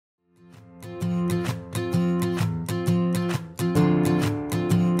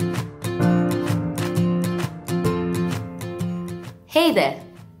Hey there!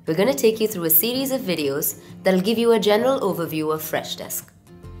 We're going to take you through a series of videos that'll give you a general overview of Freshdesk.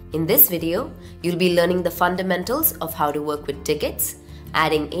 In this video, you'll be learning the fundamentals of how to work with tickets,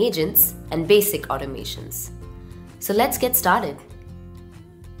 adding agents, and basic automations. So let's get started.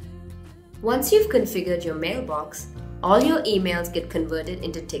 Once you've configured your mailbox, all your emails get converted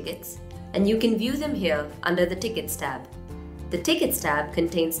into tickets, and you can view them here under the Tickets tab. The Tickets tab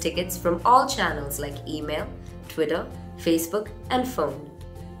contains tickets from all channels like email, Twitter, Facebook, and phone.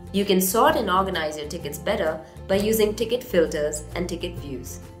 You can sort and organize your tickets better by using ticket filters and ticket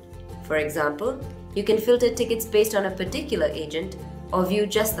views. For example, you can filter tickets based on a particular agent or view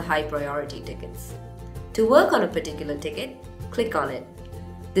just the high priority tickets. To work on a particular ticket, click on it.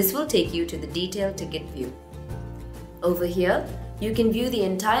 This will take you to the detailed ticket view. Over here, you can view the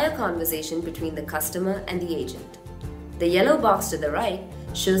entire conversation between the customer and the agent. The yellow box to the right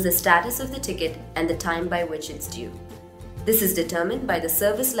shows the status of the ticket and the time by which it's due. This is determined by the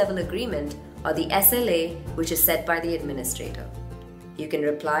Service Level Agreement or the SLA, which is set by the administrator. You can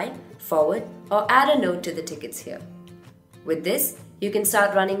reply, forward, or add a note to the tickets here. With this, you can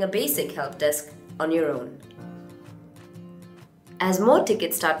start running a basic help desk on your own. As more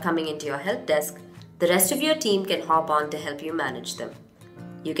tickets start coming into your help desk, the rest of your team can hop on to help you manage them.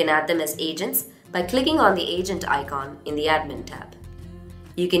 You can add them as agents by clicking on the agent icon in the Admin tab.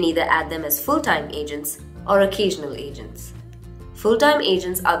 You can either add them as full-time agents or occasional agents. Full-time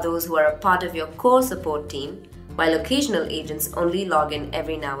agents are those who are a part of your core support team, while occasional agents only log in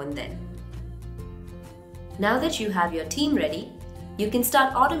every now and then. Now that you have your team ready, you can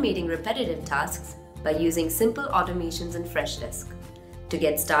start automating repetitive tasks by using simple automations in Freshdesk. To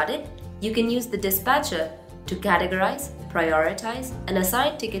get started, you can use the dispatcher to categorize, prioritize, and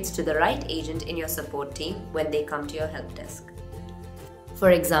assign tickets to the right agent in your support team when they come to your help desk.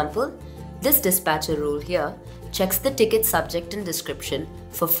 For example, this dispatcher rule here checks the ticket subject and description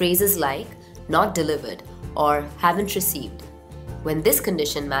for phrases like not delivered or haven't received. When this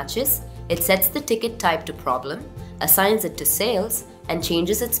condition matches, it sets the ticket type to problem, assigns it to sales, and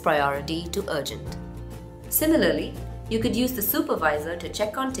changes its priority to urgent. Similarly, you could use the supervisor to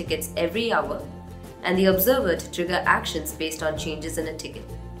check on tickets every hour and the observer to trigger actions based on changes in a ticket.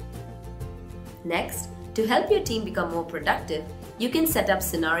 Next, to help your team become more productive, you can set up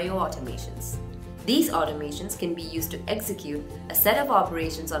scenario automations. These automations can be used to execute a set of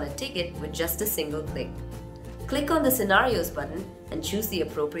operations on a ticket with just a single click. Click on the Scenarios button and choose the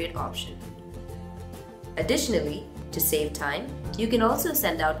appropriate option. Additionally, to save time, you can also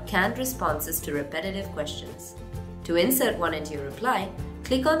send out canned responses to repetitive questions. To insert one into your reply,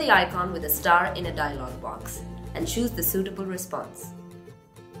 click on the icon with a star in a dialog box and choose the suitable response.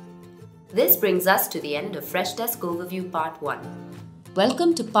 This brings us to the end of Freshdesk Overview Part 1.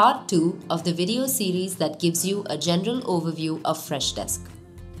 Welcome to Part 2 of the video series that gives you a general overview of Freshdesk.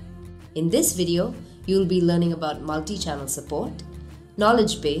 In this video, you'll be learning about multi-channel support,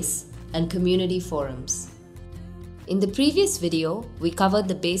 knowledge base, and community forums. In the previous video, we covered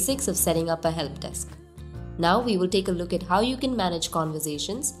the basics of setting up a help desk. Now we will take a look at how you can manage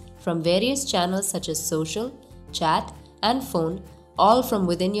conversations from various channels such as social, chat, and phone, all from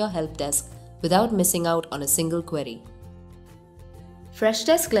within your help desk without missing out on a single query.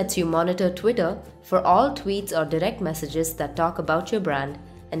 Freshdesk lets you monitor Twitter for all tweets or direct messages that talk about your brand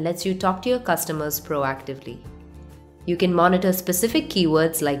and lets you talk to your customers proactively. You can monitor specific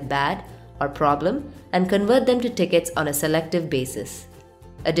keywords like bad or problem and convert them to tickets on a selective basis.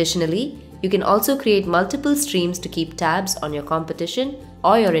 Additionally, you can also create multiple streams to keep tabs on your competition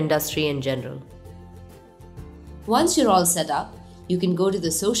or your industry in general. Once you're all set up, you can go to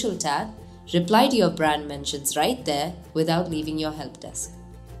the Social tab, reply to your brand mentions right there without leaving your help desk.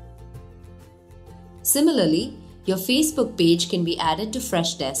 Similarly, your Facebook page can be added to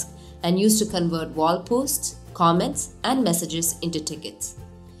Freshdesk and used to convert wall posts, comments, and messages into tickets.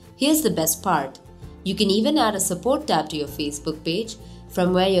 Here's the best part. You can even add a support tab to your Facebook page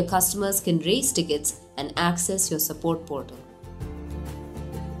from where your customers can raise tickets and access your support portal.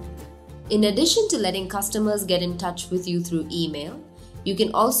 In addition to letting customers get in touch with you through email, you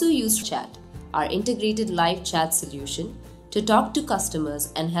can also use chat, our integrated live chat solution, to talk to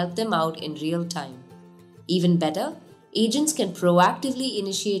customers and help them out in real time. Even better, agents can proactively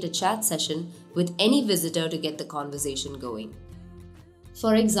initiate a chat session with any visitor to get the conversation going.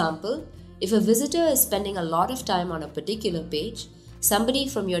 For example, if a visitor is spending a lot of time on a particular page, somebody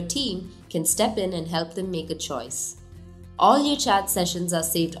from your team can step in and help them make a choice. All your chat sessions are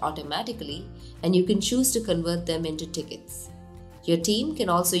saved automatically, and you can choose to convert them into tickets. Your team can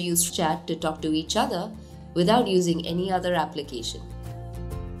also use chat to talk to each other without using any other application.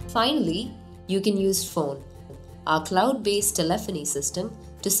 Finally, you can use phone. our cloud-based telephony system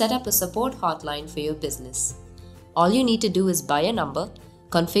to set up a support hotline for your business. All you need to do is buy a number,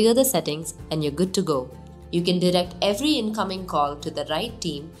 configure the settings, and you're good to go. You can direct every incoming call to the right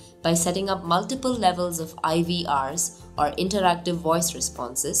team by setting up multiple levels of IVRs or interactive voice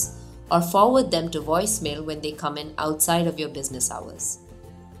responses, or forward them to voicemail when they come in outside of your business hours.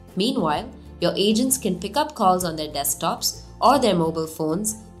 Meanwhile, your agents can pick up calls on their desktops or their mobile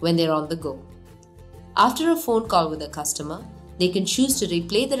phones when they're on the go. After a phone call with a customer, they can choose to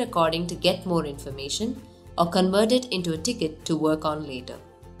replay the recording to get more information or convert it into a ticket to work on later.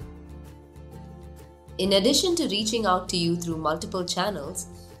 In addition to reaching out to you through multiple channels,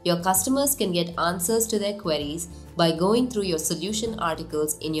 your customers can get answers to their queries by going through your solution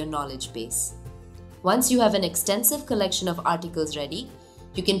articles in your knowledge base. Once you have an extensive collection of articles ready,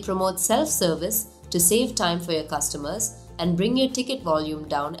 you can promote self-service to save time for your customers and bring your ticket volume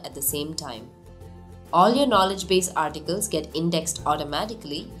down at the same time. All your knowledge base articles get indexed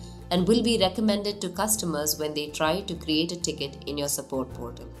automatically and will be recommended to customers when they try to create a ticket in your support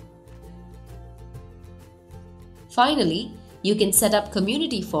portal. Finally, you can set up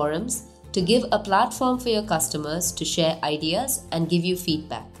community forums to give a platform for your customers to share ideas and give you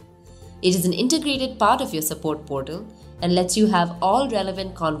feedback. It is an integrated part of your support portal and lets you have all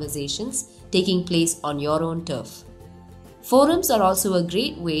relevant conversations taking place on your own turf. Forums are also a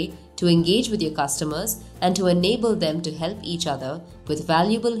great way to engage with your customers and to enable them to help each other with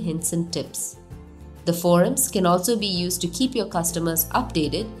valuable hints and tips. The forums can also be used to keep your customers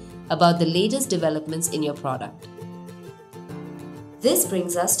updated about the latest developments in your product. This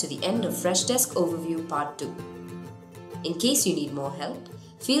brings us to the end of Freshdesk Overview Part 2. In case you need more help,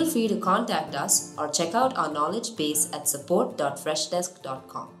 feel free to contact us or check out our knowledge base at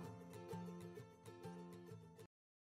support.freshdesk.com.